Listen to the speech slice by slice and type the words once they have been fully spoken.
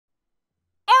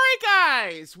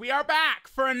guys, we are back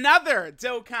for another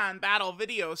Dokkan battle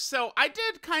video. So I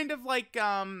did kind of like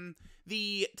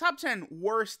the top 10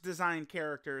 worst designed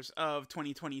characters of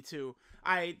 2022.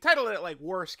 I titled it like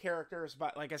worst characters,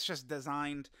 but like it's just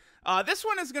designed. This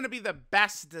one is going to be the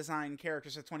best designed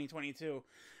characters of 2022.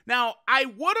 Now, I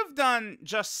would have done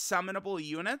just summonable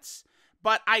units,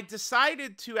 but I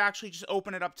decided to actually just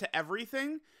open it up to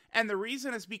everything. And the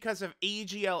reason is because of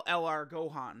AGL LR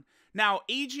Gohan. Now,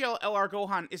 AGL LR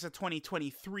Gohan is a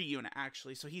 2023 unit,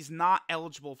 actually, so he's not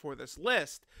eligible for this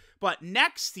list. But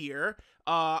next year,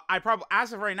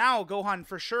 as of right now, Gohan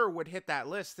for sure would hit that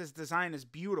list. His design is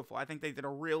beautiful. I think they did a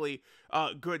really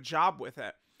good job with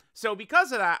it. So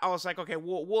because of that, I was like, okay,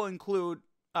 we'll include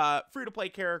free-to-play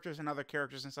characters and other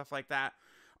characters and stuff like that.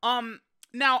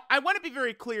 Now, I want to be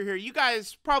very clear here. You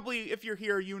guys probably, if you're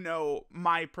here, you know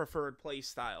my preferred play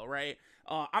style, right?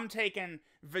 I'm taking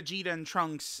Vegeta and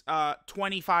Trunks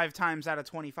 25 times out of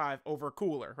 25 over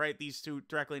Cooler, right? These two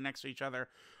directly next to each other.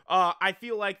 I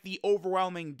feel like the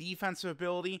overwhelming defensive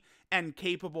ability and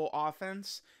capable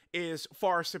offense is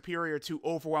far superior to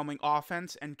overwhelming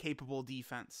offense and capable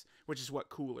defense, which is what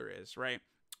Cooler is, right?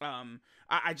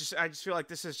 I just feel like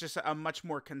this is just a much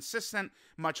more consistent,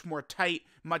 much more tight,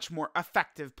 much more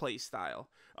effective play style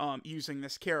using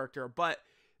this character. But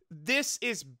this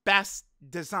is best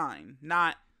design,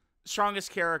 not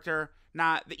strongest character,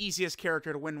 not the easiest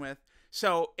character to win with.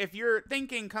 So if you're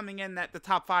thinking coming in that the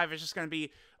top 5 is just going to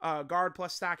be guard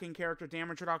plus stacking character,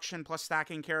 damage reduction plus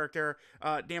stacking character,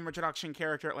 damage reduction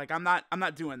character, like I'm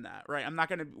not doing that, right?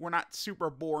 We're not super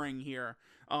boring here.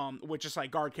 With just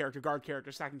like guard character,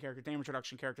 stacking character, damage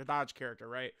reduction character, dodge character,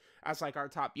 right? As like our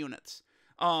top units.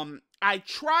 I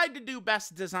tried to do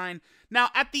best design. Now,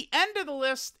 at the end of the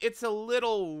list, it's a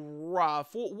little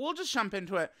rough. We'll just jump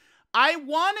into it. I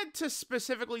wanted to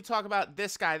specifically talk about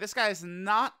this guy. This guy is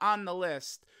not on the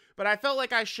list, but I felt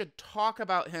like I should talk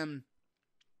about him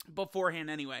beforehand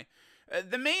anyway.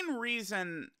 The main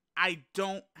reason I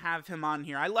don't have him on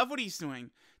here, I love what he's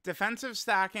doing. Defensive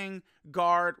stacking,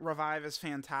 guard, revive is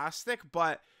fantastic,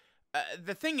 but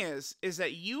the thing is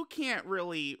that you can't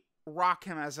really rock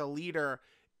him as a leader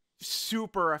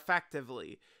super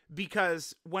effectively,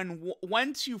 because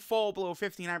once you fall below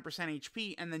 59%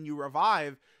 HP and then you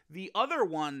revive, the other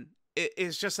one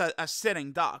is just a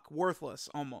sitting duck, worthless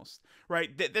almost,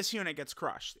 right? This unit gets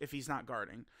crushed if he's not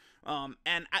guarding.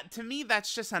 And to me,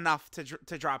 that's just enough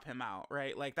to drop him out,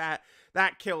 right? Like that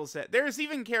kills it. There's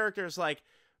even characters like,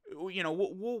 you know,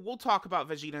 we'll talk about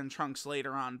Vegeta and Trunks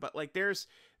later on, but like there's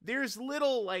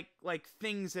little like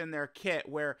things in their kit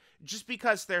where just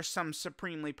because there's some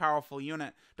supremely powerful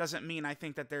unit doesn't mean I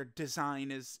think that their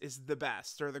design is the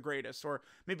best or the greatest, or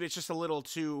maybe it's just a little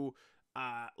too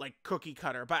like cookie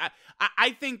cutter. But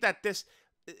I think that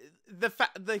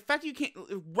the fact you can't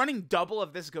running double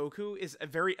of this Goku is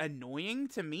very annoying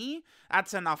to me.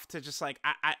 That's enough to just like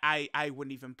I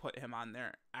wouldn't even put him on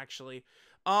there actually.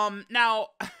 Now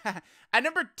at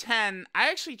number 10, I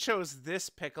actually chose this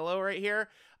Piccolo right here.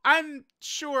 I'm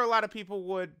sure a lot of people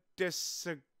would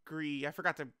disagree. I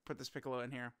forgot to put this Piccolo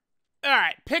in here. All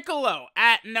right, Piccolo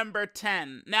at number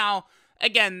 10. Now,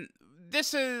 again,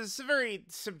 this is a very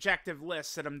subjective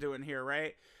list that I'm doing here,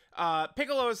 right?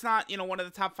 Piccolo is not, you know, one of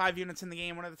the top 5 units in the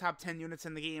game, one of the top 10 units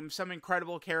in the game, some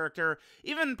incredible character,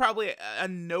 even probably a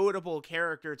notable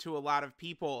character to a lot of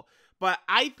people. But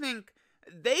I think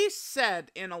they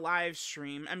said in a live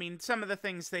stream, I mean, some of the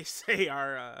things they say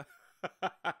are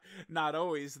not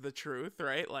always the truth,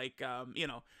 right? Like, you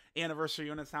know, anniversary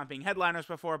units not being headliners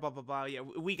before, blah, blah, blah. Yeah,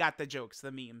 we got the jokes,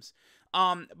 the memes.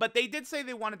 But they did say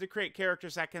they wanted to create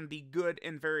characters that can be good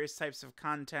in various types of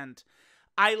content.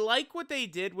 I like what they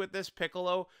did with this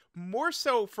Piccolo, more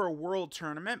so for a world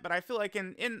tournament, but I feel like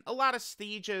in a lot of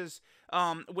stages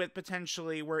with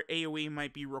potentially where AoE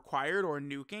might be required or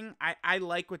nuking, I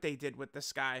like what they did with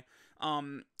this guy.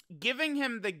 Giving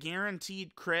him the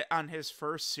guaranteed crit on his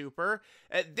first super,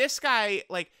 this guy,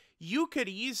 like, you could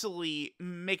easily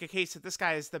make a case that this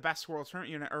guy is the best world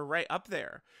tournament unit, or right up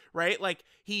there, right? Like,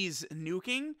 he's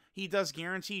nuking, he does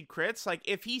guaranteed crits, like,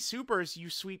 if he supers, you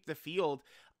sweep the field.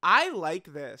 I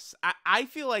like this. I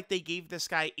feel like they gave this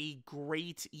guy a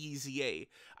great EZA.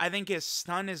 I think his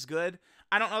stun is good.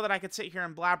 I don't know that I could sit here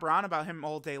and blabber on about him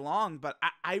all day long, but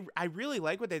I really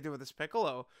like what they did with this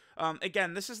Piccolo.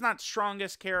 Again, this is not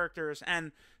strongest characters,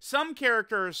 and some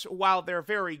characters, while they're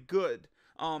very good,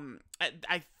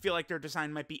 I feel like their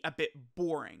design might be a bit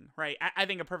boring, right? I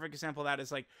think a perfect example of that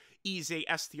is like EZA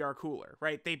STR Cooler,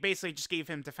 right? They basically just gave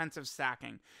him defensive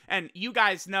stacking. And you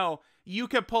guys know, you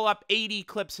could pull up 80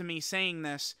 clips of me saying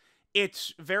this,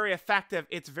 it's very effective.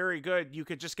 It's very good. You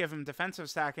could just give him defensive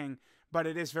stacking, but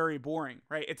it is very boring,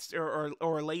 right? It's or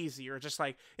lazy, or just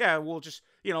like, yeah, we'll just,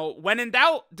 when in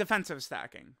doubt, defensive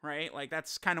stacking, right? Like,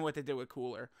 that's kind of what they did with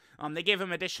Cooler. They gave him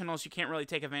additionals you can't really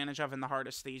take advantage of in the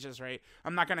hardest stages, right?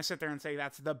 I'm not gonna sit there and say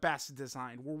that's the best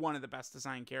design. We're one of the best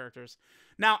designed characters.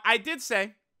 Now, I did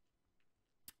say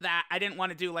that I didn't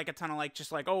want to do like a ton of like,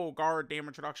 just like, oh, guard,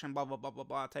 damage reduction, blah, blah, blah, blah,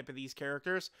 blah, type of these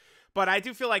characters. But I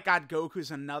do feel like God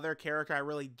Goku's another character I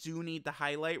really do need to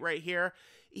highlight right here.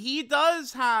 He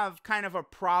does have kind of a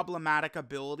problematic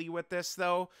ability with this,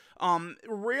 though.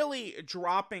 Really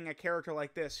dropping a character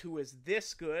like this who is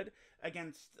this good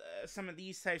against some of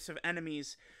these types of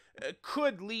enemies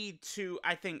could lead to,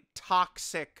 I think,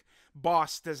 toxic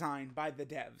boss design by the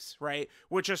devs, right?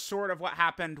 Which is sort of what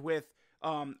happened with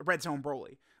Red Zone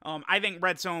Broly. I think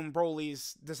Red Zone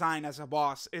Broly's design as a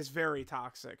boss is very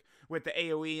toxic with the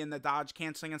AoE and the dodge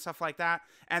canceling and stuff like that.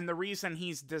 And the reason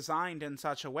he's designed in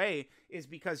such a way is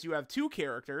because you have two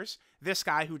characters, this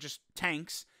guy who just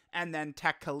tanks, and then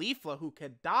Tech Khalifa who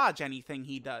could dodge anything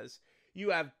he does. You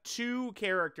have two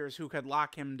characters who could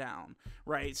lock him down,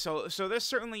 right? So this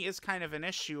certainly is kind of an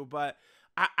issue, but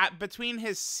between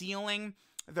his ceiling,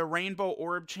 the rainbow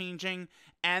orb changing,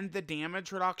 and the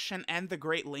damage reduction, and the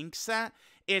Great Link set,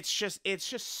 it's just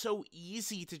so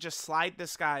easy to just slide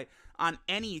this guy on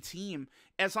any team.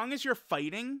 As long as you're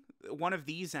fighting one of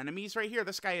these enemies right here,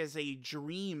 this guy is a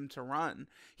dream to run.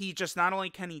 He just, not only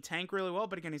can he tank really well,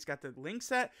 but again, he's got the Link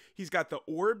set, he's got the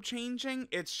orb changing.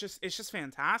 It's just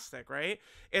fantastic, right?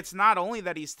 It's not only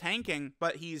that he's tanking,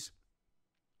 but he's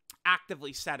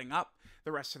actively setting up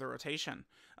the rest of the rotation.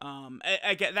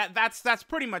 Again, that's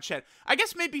pretty much it. I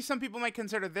guess maybe some people might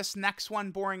consider this next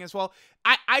one boring as well.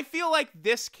 I feel like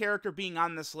this character being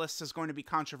on this list is going to be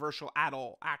controversial at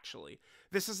all, actually.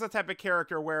 This is the type of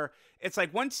character where it's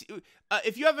like, once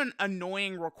if you have an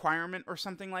annoying requirement or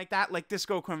something like that, like this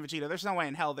Goku and Vegeta, there's no way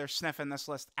in hell they're sniffing this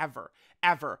list ever.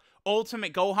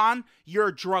 Ultimate Gohan,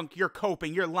 you're drunk, you're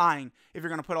coping, you're lying if you're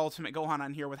going to put Ultimate Gohan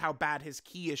on here with how bad his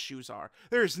key issues are.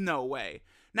 There's no way.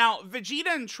 Now,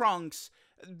 Vegeta and Trunks,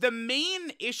 the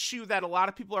main issue that a lot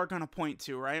of people are going to point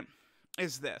to, right,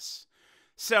 is this.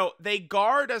 So they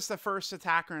guard as the first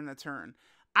attacker in the turn.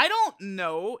 I don't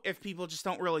know if people just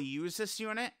don't really use this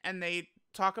unit and they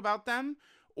talk about them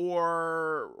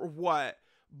or what,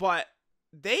 but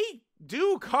they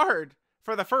do guard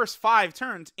for the first 5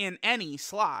 turns in any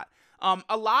slot.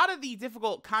 A lot of the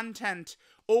difficult content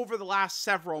over the last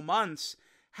several months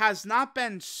has not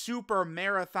been super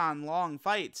marathon long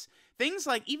fights. Things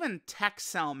like even Tech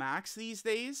Cell Max these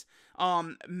days,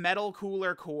 Metal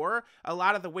Cooler Core, a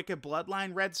lot of the Wicked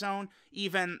Bloodline Red Zone,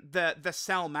 even the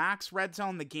Cell Max Red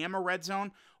Zone, the Gamma Red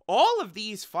Zone, all of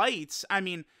these fights, I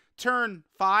mean, turn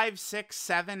 5, 6,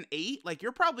 7, 8, like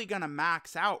you're probably going to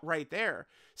max out right there.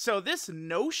 So this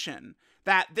notion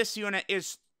that this unit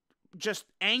is just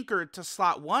anchored to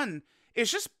slot 1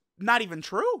 is just not even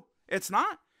true. It's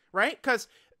not, right? Because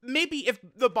maybe if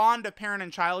the bond of parent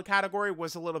and child category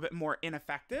was a little bit more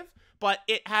ineffective, but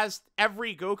it has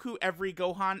every Goku, every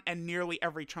Gohan, and nearly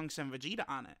every Trunks and Vegeta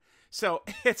on it. So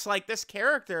it's like this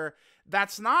character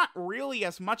that's not really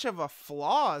as much of a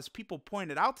flaw as people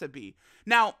pointed out to be.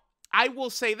 Now, I will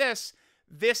say this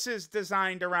is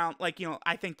designed around, like,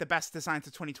 I think the best designs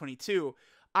of 2022.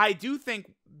 I do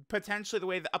think potentially the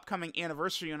way the upcoming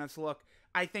anniversary units look,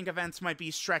 I think events might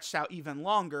be stretched out even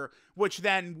longer, which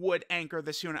then would anchor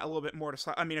this unit a little bit more to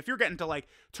slot. I mean, if you're getting to like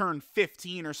turn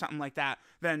 15 or something like that,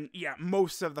 then yeah,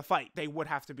 most of the fight, they would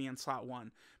have to be in slot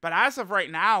 1. But as of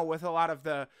right now, with a lot of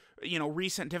the,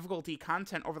 recent difficulty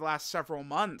content over the last several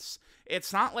months,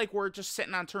 it's not like we're just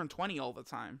sitting on turn 20 all the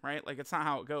time, right? Like, it's not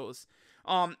how it goes.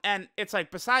 And it's like,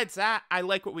 besides that, I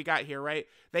like what we got here, right?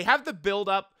 They have the build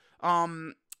up,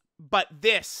 but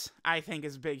this, I think,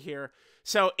 is big here.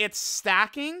 So it's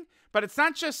stacking, but it's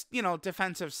not just,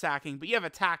 defensive stacking, but you have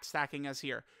attack stacking as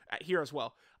here as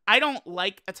well. I don't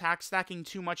like attack stacking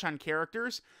too much on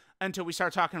characters until we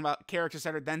start talking about characters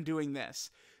that are then doing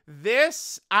this.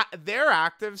 Their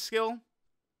active skill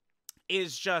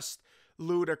is just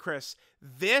ludicrous.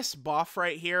 This buff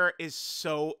right here is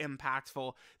so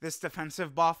impactful. This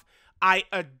defensive buff, I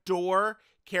adore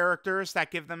characters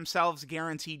that give themselves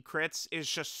guaranteed crits, is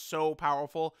just so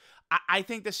powerful. I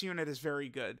think this unit is very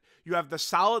good. You have the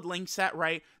solid Link set,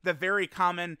 right? The very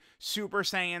common Super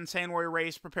Saiyan, Saiyan Warrior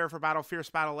Race, Prepare for Battle, Fierce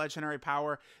Battle, Legendary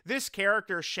Power. This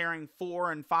character is sharing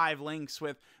 4 and 5 links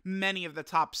with many of the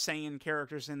top Saiyan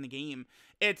characters in the game.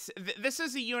 This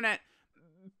is a unit,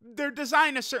 their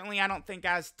design is certainly, I don't think,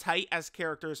 as tight as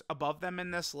characters above them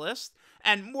in this list,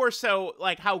 and more so,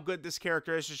 like, how good this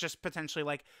character is just potentially,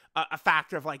 like, a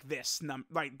factor of, like,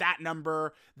 like, that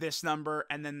number, this number,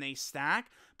 and then they stack.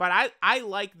 But I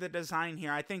like the design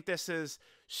here. I think this is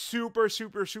super,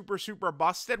 super, super, super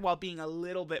busted while being a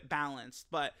little bit balanced.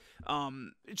 But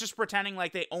just pretending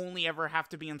like they only ever have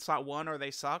to be in slot 1 or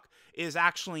they suck is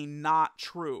actually not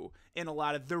true in a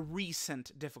lot of the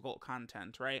recent difficult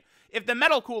content, right? If the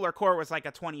Metal Cooler Core was like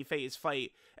a 20-phase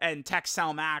fight and Tech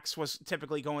Cell Max was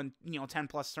typically going, 10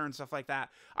 plus turns, stuff like that,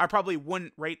 I probably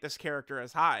wouldn't rate this character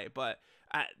as high. But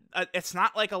it's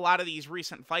not like a lot of these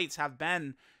recent fights have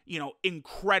been,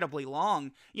 incredibly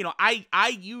long.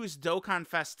 I use Dokkan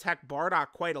Fest Tech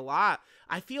Bardock quite a lot.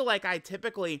 I feel like I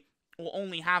typically will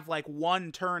only have like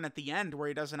one turn at the end where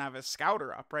he doesn't have his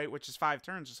scouter up, right? Which is 5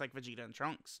 turns, just like Vegeta and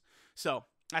Trunks. So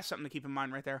that's something to keep in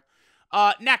mind right there.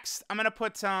 Next, I'm going to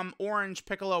put Orange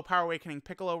Piccolo, Power Awakening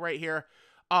Piccolo right here.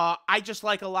 I just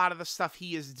like a lot of the stuff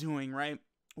he is doing, right?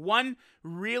 One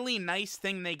really nice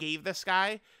thing they gave this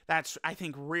guy that's, I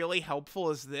think, really helpful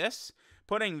is this.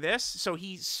 Putting this, so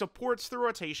he supports the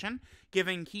rotation,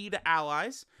 giving key to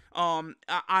allies on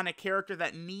a character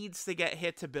that needs to get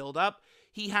hit to build up.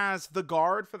 He has the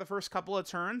guard for the first couple of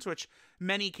turns, which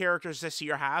many characters this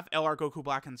year have. LR Goku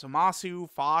Black and Zamasu,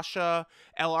 Fasha,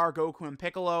 LR Goku and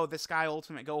Piccolo, this guy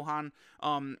Ultimate Gohan.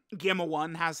 Gamma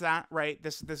 1 has that, right?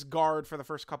 This guard for the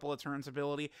first couple of turns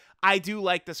ability. I do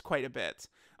like this quite a bit.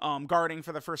 Guarding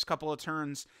for the first couple of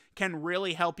turns can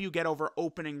really help you get over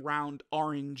opening round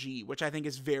RNG, which I think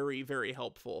is very, very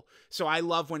helpful. So I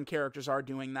love when characters are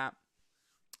doing that.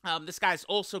 This guy's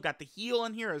also got the heal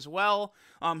in here as well.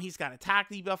 He's got attack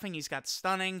debuffing. He's got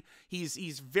stunning.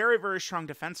 He's very, very strong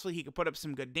defensively. He could put up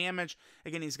some good damage.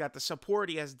 Again, he's got the support.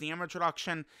 He has damage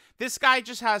reduction. This guy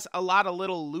just has a lot of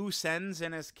little loose ends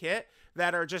in his kit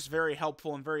that are just very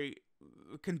helpful and very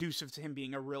conducive to him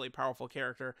being a really powerful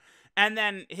character. And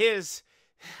then his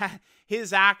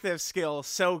active skill,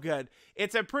 so good.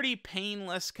 It's a pretty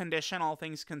painless condition, all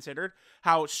things considered,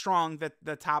 how strong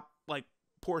the top, like,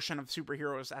 portion of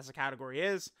superheroes as a category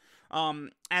is.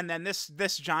 And then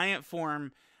this giant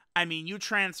form, I mean, you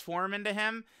transform into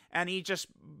him and he just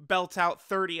belts out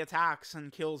 30 attacks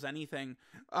and kills anything.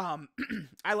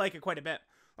 I like it quite a bit.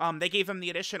 They gave him the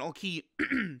additional key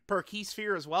per key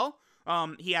sphere as well.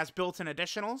 He has built-in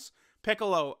additionals.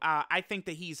 Piccolo, I think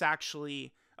that he's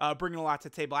actually bringing a lot to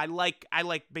the table. I like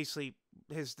basically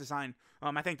his design.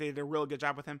 I think they did a really good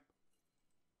job with him.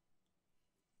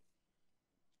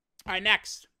 All right,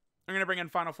 next, I'm going to bring in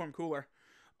Final Form Cooler.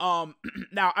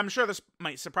 Now, I'm sure this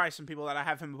might surprise some people that I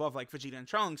have him above, like, Vegeta and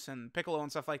Trunks and Piccolo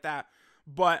and stuff like that.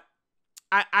 But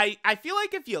I feel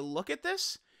like if you look at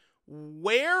this,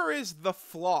 where is the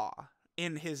flaw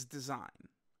in his design?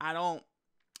 I don't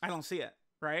see it,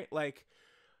 right? Like,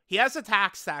 he has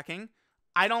attack stacking.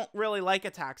 I don't really like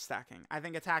attack stacking. I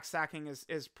think attack stacking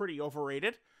is pretty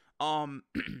overrated.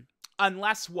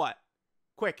 Unless what?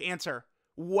 Quick answer.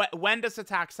 When does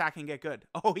attack stacking get good?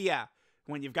 Oh, yeah.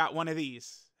 When you've got one of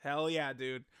these. Hell yeah,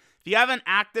 dude. If you have an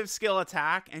active skill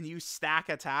attack and you stack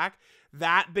attack,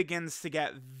 that begins to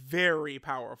get very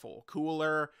powerful.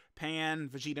 Cooler, Pan,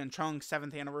 Vegeta and Trunks,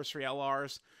 7th Anniversary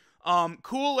LRs.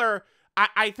 Cooler,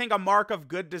 I think a mark of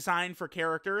good design for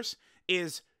characters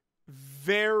is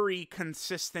very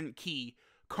consistent key.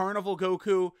 Carnival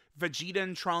Goku, Vegeta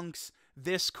and Trunks,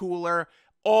 this Cooler,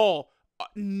 all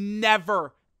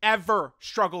never ever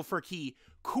struggle for key.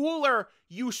 Cooler,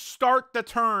 you start the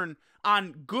turn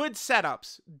on good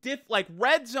setups, like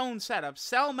red zone setups,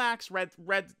 Cell Max red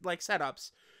like setups,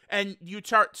 and you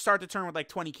start the turn with like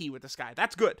 20 key with this guy.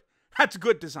 That's good. That's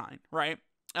good design, right?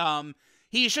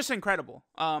 He's just incredible.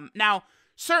 Now,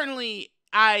 certainly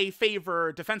I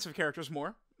favor defensive characters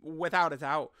more, without a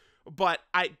doubt, but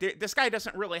this guy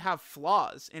doesn't really have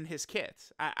flaws in his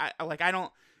kit.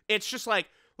 It's just like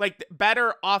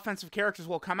better offensive characters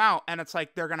will come out and it's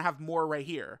like they're gonna have more right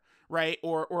here, right?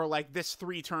 Or like this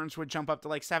 3 turns would jump up to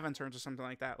like 7 turns or something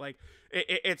like that. Like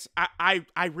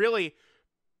I really,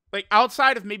 like,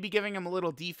 outside of maybe giving him a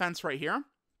little defense right here.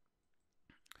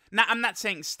 Now, I'm not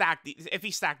saying if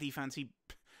he stacked defense, he'd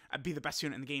be the best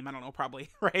unit in the game. I don't know, probably,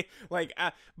 right? Like,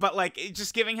 but like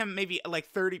just giving him maybe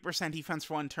like 30% defense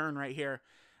for 1 turn right here.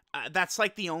 That's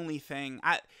like the only thing.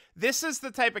 This is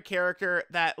the type of character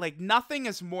that, like, nothing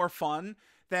is more fun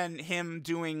than him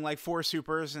doing like 4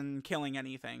 supers and killing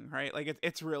anything, right? Like,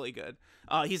 it's really good.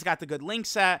 He's got the good link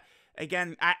set.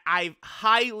 Again, I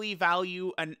highly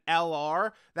value an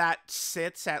LR that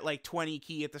sits at like 20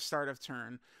 key at the start of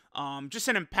turn. Just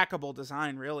an impeccable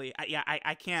design, really.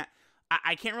 I can't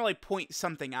I can't really point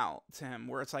something out to him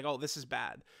where it's like, oh, this is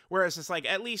bad. Whereas it's like,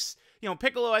 at least, you know,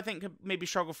 Piccolo, I think, could maybe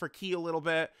struggle for ki a little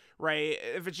bit, right?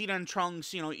 Vegeta and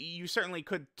Trunks, you know, you certainly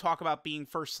could talk about being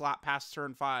first slot past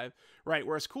turn 5, right?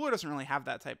 Whereas Cooler doesn't really have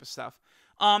that type of stuff.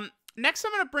 Next,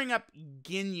 I'm going to bring up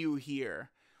Ginyu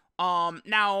here.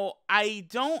 Now, I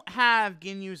don't have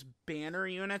Ginyu's banner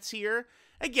units here.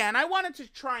 Again, I wanted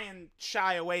to try and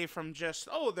shy away from just,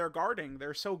 oh, they're guarding.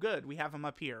 They're so good. We have them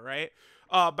up here, right?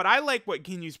 But I like what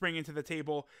Ginyu's bringing to the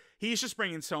table. He's just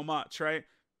bringing so much, right?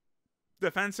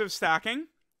 Defensive stacking.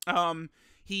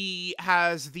 He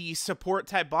has the support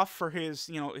type buff for his,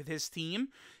 you know, his team.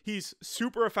 He's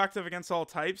super effective against all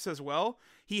types as well.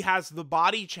 He has the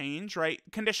body change, right?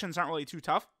 Conditions aren't really too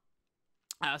tough.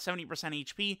 70%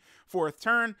 HP, 4th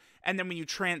turn, and then when you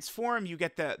transform, you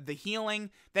get the healing,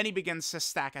 then he begins to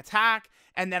stack attack,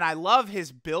 and then I love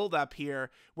his build up here,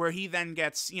 where he then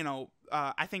gets, you know,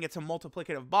 I think it's a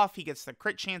multiplicative buff, he gets the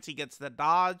crit chance, he gets the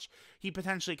dodge, he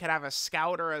potentially could have a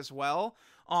scouter as well.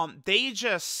 They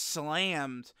just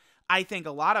slammed, I think,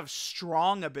 a lot of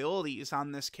strong abilities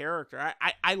on this character.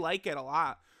 I like it a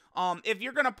lot. If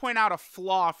you're gonna point out a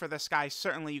flaw for this guy,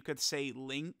 certainly you could say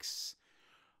Link's.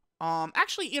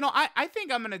 Actually, you know, I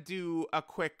think I'm gonna do a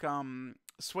quick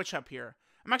switch up here.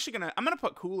 I'm gonna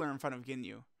put Cooler in front of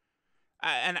Ginyu,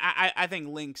 and I think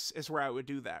Link's is where I would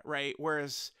do that, right?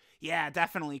 Whereas, yeah,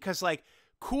 definitely, because like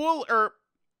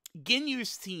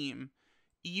Ginyu's team,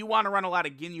 you want to run a lot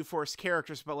of Ginyu Force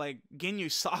characters, but like Ginyu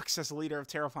sucks as the leader of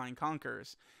Terrifying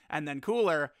Conquerors, and then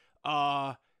Cooler,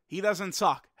 he doesn't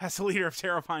suck as the leader of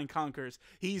Terrifying Conquerors.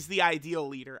 He's the ideal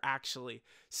leader, actually.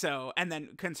 So, and then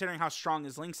considering how strong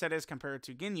his link set is compared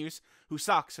to Ginyu's, who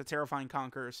sucks at Terrifying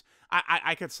Conquerors,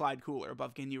 I could slide Cooler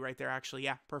above Ginyu right there, actually.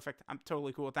 Yeah, perfect. I'm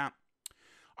totally cool with that.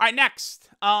 All right, next.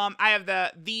 I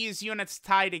have these units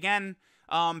tied again.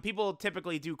 People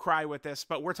typically do cry with this,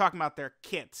 but we're talking about their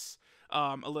kits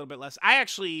a little bit less. I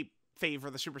actually favor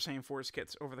the Super Saiyan 4's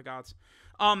kits over the gods.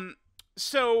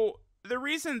 So the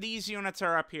reason these units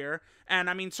are up here, and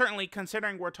I mean, certainly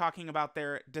considering we're talking about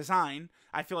their design,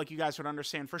 I feel like you guys would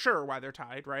understand for sure why they're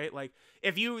tied, right? Like,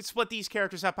 if you split these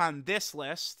characters up on this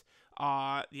list,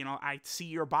 you know, I see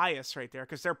your bias right there,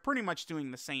 because they're pretty much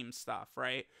doing the same stuff,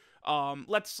 right?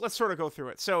 Let's sort of go through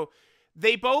it. So,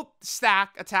 they both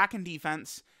stack attack and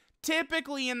defense.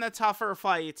 Typically in the tougher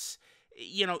fights,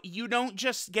 you know, you don't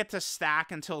just get to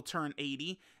stack until turn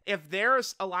 80. If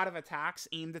there's a lot of attacks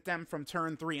aimed at them from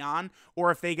turn 3 on,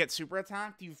 or if they get super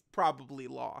attacked, you've probably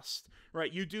lost,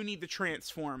 right? You do need to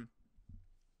transform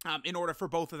in order for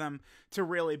both of them to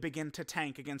really begin to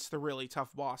tank against the really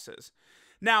tough bosses.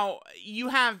 Now, you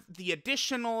have the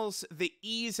additionals, the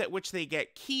ease at which they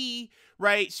get ki,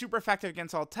 right? Super effective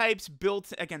against all types,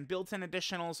 built-in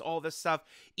additionals, all this stuff.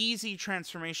 Easy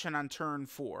transformation on turn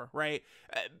 4, right?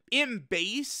 In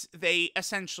base, they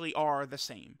essentially are the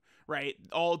same, right?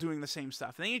 All doing the same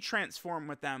stuff. And then you transform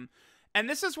with them. And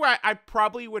this is where I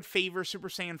probably would favor Super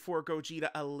Saiyan 4 Gogeta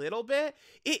a little bit.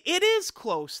 It is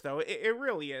close, though. It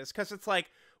really is. Because it's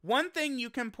like, one thing you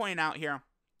can point out here,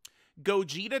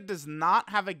 Gogeta does not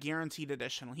have a guaranteed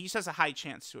additional. He just has a high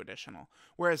chance to additional.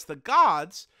 Whereas the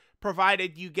gods,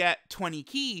 provided you get 20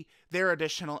 ki, their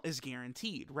additional is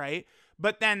guaranteed, right?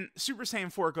 But then Super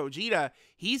Saiyan 4 Gogeta,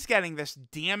 he's getting this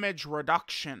damage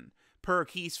reduction per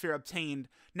ki sphere obtained.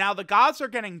 Now, the gods are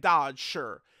getting dodge,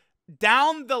 sure.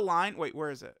 Down the line, wait,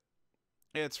 where is it?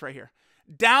 It's right here.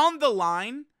 Down the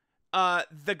line,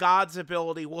 the god's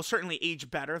ability will certainly age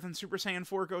better than Super Saiyan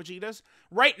 4 Gogeta's.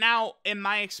 Right now, in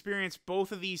my experience,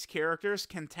 both of these characters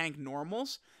can tank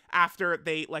normals after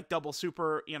they, like, double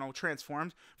super, you know,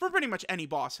 transformed for pretty much any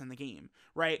boss in the game,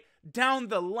 right? Down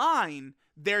the line,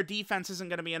 their defense isn't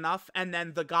going to be enough, and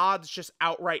then the gods just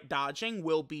outright dodging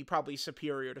will be probably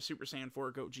superior to Super Saiyan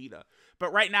 4 Gogeta.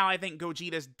 But right now, I think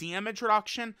Gogeta's damage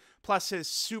reduction plus his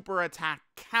super attack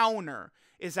counter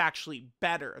is actually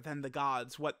better than the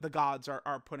gods, what the gods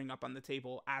are putting up on the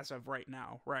table as of right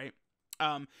now, right?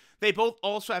 They both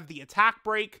also have the attack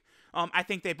break. I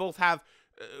think they both have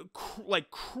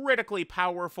critically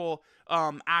powerful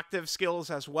active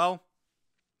skills as well.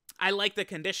 I like the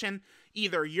condition.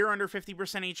 Either you're under 50%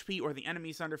 HP or the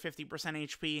enemy's under 50%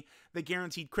 HP. The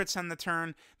guaranteed crits on the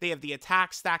turn. They have the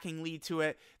attack stacking lead to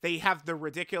it. They have the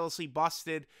ridiculously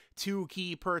busted 2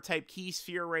 ki per type ki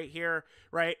sphere right here,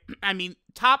 right? I mean,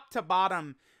 top to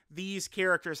bottom, these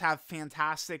characters have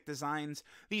fantastic designs.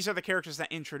 These are the characters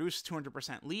that introduce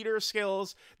 200% leader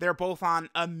skills. They're both on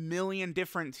a million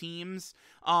different teams.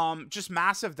 Just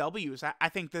massive W's. I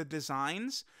think the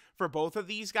designs for both of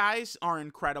these guys are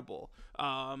incredible.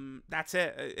 That's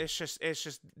it. It's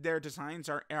just their designs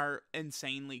are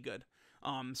insanely good.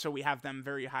 So we have them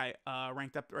very high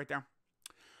ranked up right there.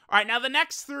 All right, now the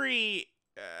next three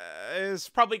is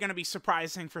probably going to be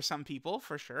surprising for some people,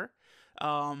 for sure.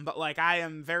 But like, I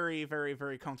am very, very,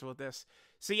 very comfortable with this.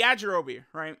 So Yajirobe,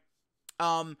 right?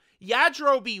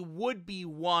 Yajirobe would be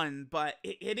one, but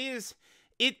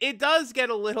it does get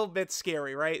a little bit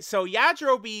scary, right? So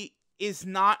Yajirobe is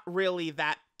not really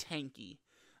that tanky.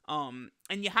 And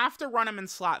you have to run him in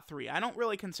slot 3. I don't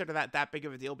really consider that big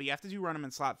of a deal, but you have to run him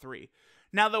in slot 3.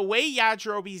 Now, the way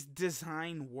Yajirobe's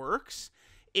design works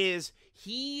is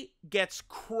he gets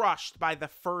crushed by the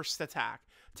first attack.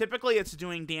 Typically, it's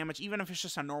doing damage, even if it's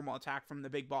just a normal attack from the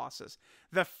big bosses.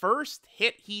 The first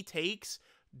hit he takes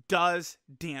does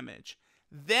damage.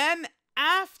 Then,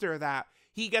 after that,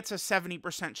 he gets a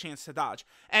 70% chance to dodge.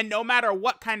 And no matter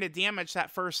what kind of damage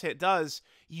that first hit does,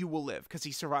 you will live, because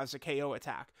he survives a KO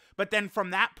attack. But then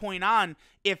from that point on,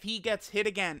 if he gets hit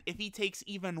again, if he takes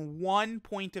even 1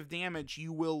 point of damage,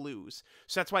 you will lose.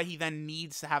 So that's why he then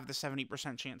needs to have the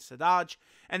 70% chance to dodge.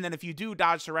 And then if you do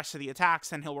dodge the rest of the attacks,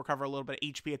 then he'll recover a little bit of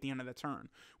HP at the end of the turn,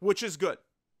 which is good.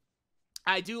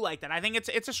 I do like that. I think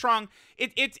it's a strong...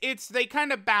 They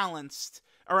kind of balanced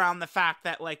around the fact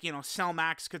that, like, you know, Cell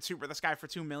Max could super this guy for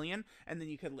 2 million, and then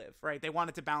you could live, right? They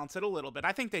wanted to balance it a little bit.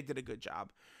 I think they did a good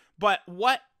job. But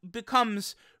what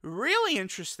becomes really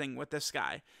interesting with this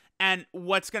guy, and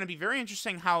what's going to be very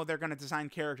interesting how they're going to design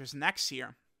characters next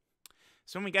year,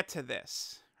 so when we get to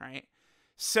this, right?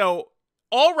 So,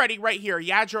 already right here,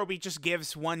 Yajirobe just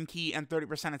gives 1 key and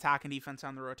 30% attack and defense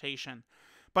on the rotation.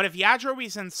 But if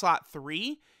Yajirobe's in slot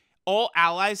 3, all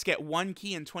allies get 1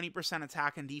 key and 20%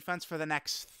 attack and defense for the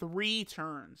next 3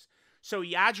 turns. So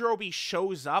Yajirobe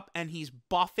shows up and he's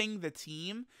buffing the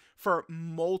team for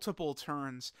multiple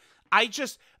turns. I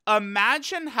just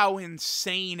imagine how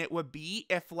insane it would be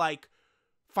if, like,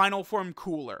 Final Form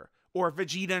Cooler or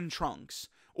Vegeta and Trunks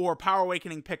or Power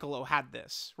Awakening Piccolo had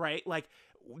this, right? Like,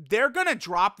 they're gonna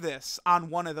drop this on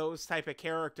one of those type of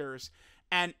characters,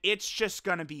 and it's just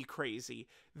gonna be crazy.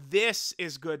 This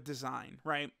is good design,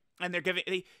 right? And they're giving...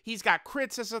 He's got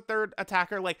crits as a third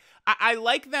attacker. Like, I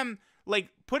like them... Like,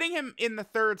 putting him in the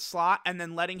 3rd slot and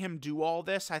then letting him do all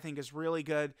this, I think, is really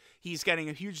good. He's getting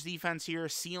a huge defense here,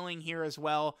 ceiling here as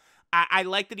well. I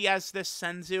like that he has this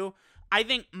Senzu. I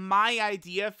think my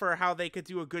idea for how they could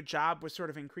do a good job with sort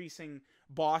of increasing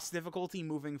boss difficulty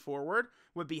moving forward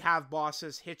would be have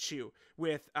bosses hit you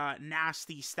with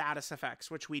nasty status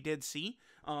effects, which we did see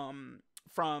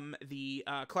from the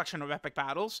collection of epic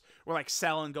battles, where like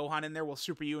Cell and Gohan in there will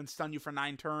super you and stun you for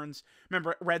 9 turns.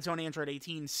 Remember, Red Zone Android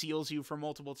 18 seals you for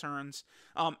multiple turns.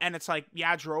 And it's like,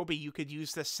 Yajirobe, you could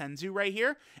use this Senzu right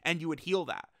here, and you would heal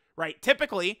that, right?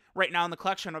 Typically, right now in the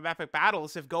collection of epic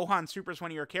battles, if Gohan supers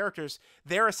one of your characters,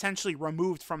 they're essentially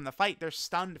removed from the fight. They're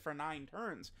stunned for 9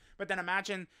 turns. But then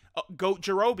imagine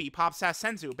Jirobe pops that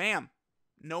Senzu. Bam.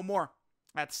 No more.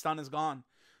 That stun is gone.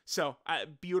 So,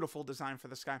 beautiful design for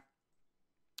this guy.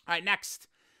 All right, next.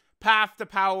 Path to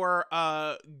Power,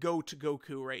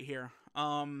 Goku right here.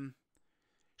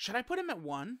 Should I put him at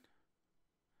 1?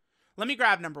 Let me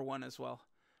grab number 1 as well.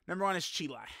 Number 1 is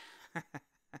Chilai.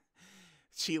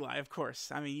 Chilai, of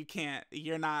course. I mean, you can't,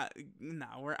 you're not,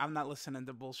 no, I'm not listening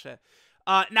to bullshit.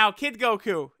 Now, Kid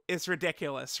Goku is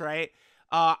ridiculous, right?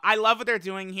 I love what they're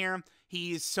doing here.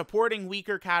 He's supporting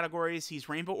weaker categories. He's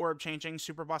Rainbow Orb changing,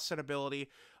 super busted ability.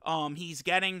 He's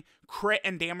getting crit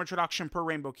and damage reduction per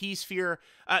Rainbow Key Sphere.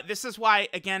 This is why,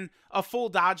 again, a full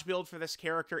dodge build for this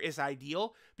character is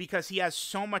ideal, because he has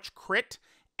so much crit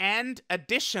and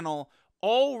additional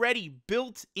already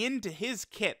built into his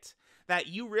kit that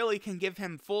you really can give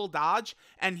him full dodge,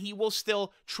 and he will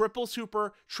still triple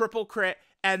super, triple crit,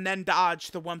 and then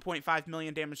dodge the 1.5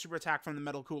 million damage super attack from the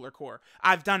Metal Cooler Core.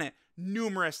 I've done it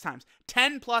numerous times.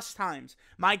 10 plus times.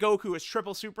 My Goku is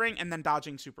triple supering and then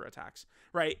dodging super attacks,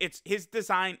 right? His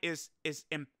design is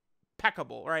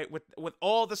impeccable, right? With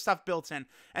all the stuff built in.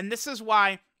 And this is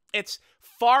why it's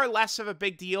far less of a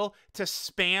big deal to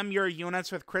spam your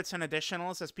units with crits and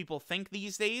additionals as people think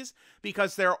these days,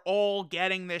 because they're all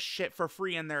getting this shit for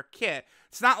free in their kit.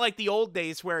 It's not like the old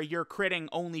days where you're critting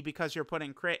only because you're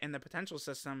putting crit in the potential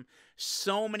system.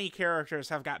 So many characters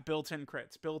have got built-in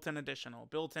crits, built-in additional,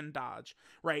 built-in dodge,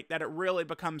 right? That it really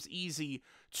becomes easy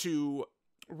to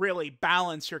really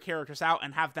balance your characters out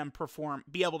and have them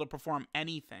be able to perform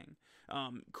anything.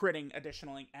 Critting,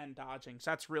 additionaling, and dodging.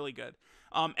 So that's really good.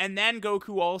 And then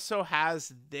Goku also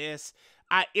has this.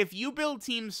 If you build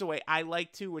teams the way I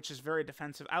like to, which is very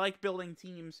defensive, I like building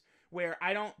teams where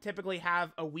I don't typically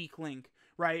have a weak link,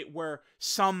 right? Where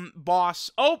some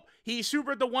boss, oh, he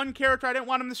supered the one character I didn't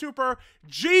want him to super.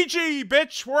 GG,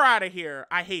 bitch, we're out of here.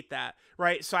 I hate that,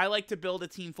 right? So I like to build a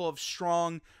team full of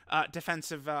strong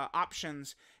defensive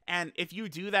options. And if you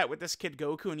do that with this Kid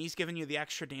Goku and he's giving you the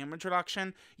extra damage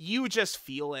reduction, you just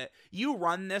feel it. You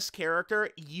run this character,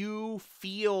 you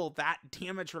feel that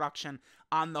damage reduction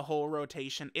on the whole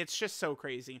rotation. It's just so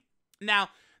crazy. Now,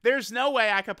 there's no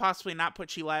way I could possibly not put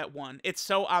Sheila at 1. It's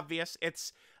so obvious.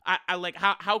 It's I like,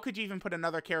 how could you even put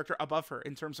another character above her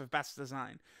in terms of best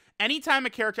design? Anytime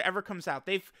a character ever comes out,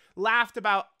 they've laughed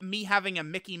about me having a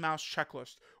Mickey Mouse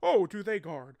checklist. Oh, do they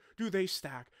guard? Do they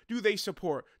stack? Do they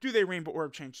support? Do they rainbow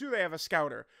orb change? Do they have a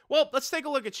scouter? Well, let's take a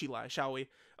look at Sheila, shall we?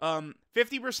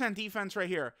 50% defense right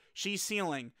here. She's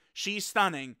sealing. She's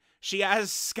stunning. She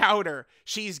has scouter.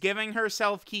 She's giving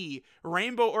herself key.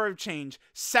 Rainbow orb change.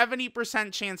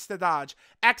 70% chance to dodge.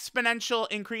 Exponential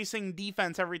increasing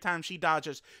defense every time she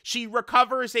dodges. She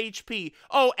recovers HP.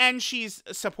 Oh, and she's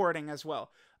supporting as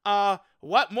well.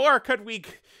 What more could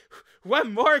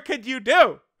you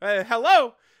do?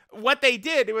 Hello? What they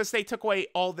did was they took away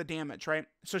all the damage, right?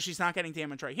 So she's not getting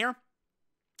damage right here.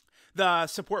 The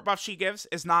support buff she gives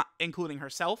is not including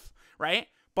herself, right?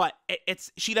 But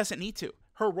she doesn't need to.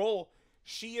 Her role,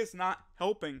 she is not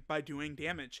helping by doing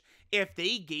damage. If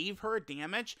they gave her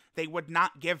damage, they would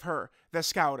not give her the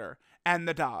scouter and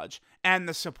the dodge and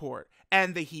the support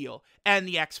and the heal and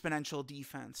the exponential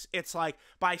defense. It's like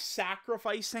by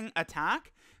sacrificing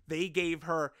attack, they gave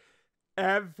her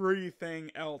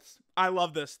everything else. I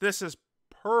love this. This is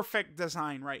perfect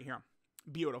design right here.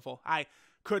 Beautiful. I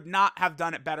could not have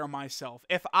done it better myself.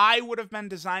 If I would have been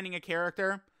designing a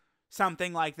character,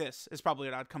 something like this is probably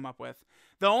what I'd come up with.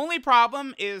 The only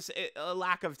problem is a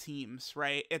lack of teams,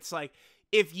 right? It's like,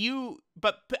 if you,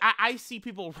 but I see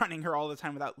people running her all the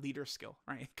time without leader skill,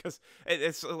 right? Because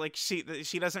it's like she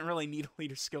doesn't really need a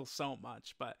leader skill so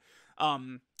much, but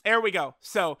there we go.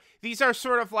 So these are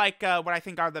sort of like what I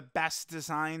think are the best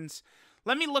designs.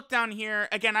 Let me look down here.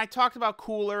 Again, I talked about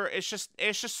Cooler. It's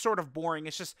just sort of boring.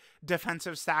 It's just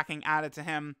defensive stacking added to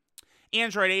him.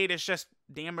 Android 8 is just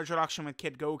damage reduction with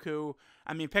Kid Goku.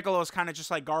 I mean, Piccolo is kind of just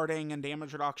like guarding and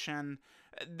damage reduction.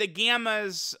 The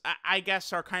Gammas, I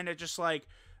guess, are kind of just like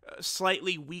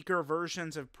slightly weaker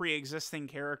versions of pre-existing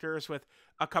characters with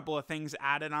a couple of things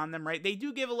added on them, right? They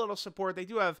do give a little support. They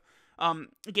do have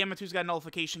Gamma 2's got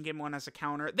nullification, Gamma 1 has a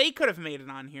counter. They could have made it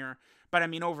on here, but I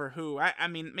mean, over who? I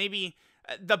mean, maybe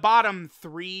the bottom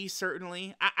 3,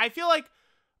 certainly. I feel like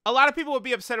a lot of people would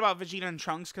be upset about Vegeta and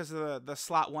Trunks because of the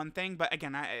slot 1 thing, but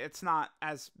again, it's not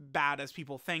as bad as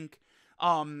people think.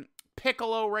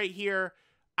 Piccolo right here,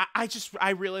 I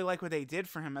really like what they did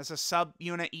for him as a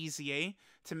sub-unit EZA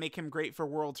to make him great for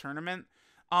World Tournament.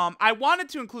 I wanted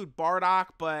to include Bardock,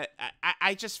 but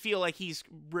I just feel like he's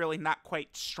really not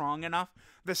quite strong enough.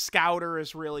 The Scouter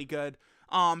is really good.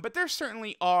 But there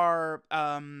certainly are,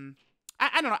 I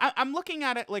don't know, I'm looking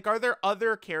at it like, are there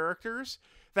other characters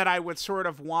that I would sort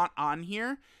of want on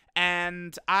here?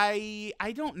 And I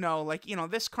don't know, like, you know,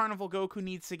 this Carnival Goku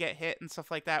needs to get hit and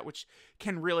stuff like that, which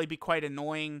can really be quite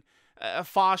annoying.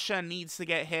 Fasha needs to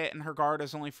get hit, and her guard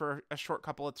is only for a short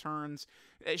couple of turns.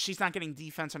 She's not getting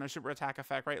defense on her super attack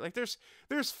effect, right? Like, there's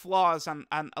flaws on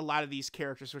a lot of these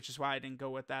characters, which is why I didn't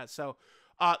go with that. So,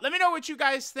 let me know what you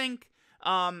guys think.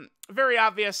 Very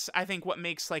obvious, I think, what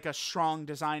makes, like, a strong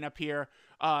design up here.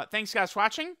 Thanks, guys, for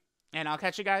watching, and I'll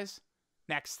catch you guys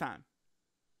next time.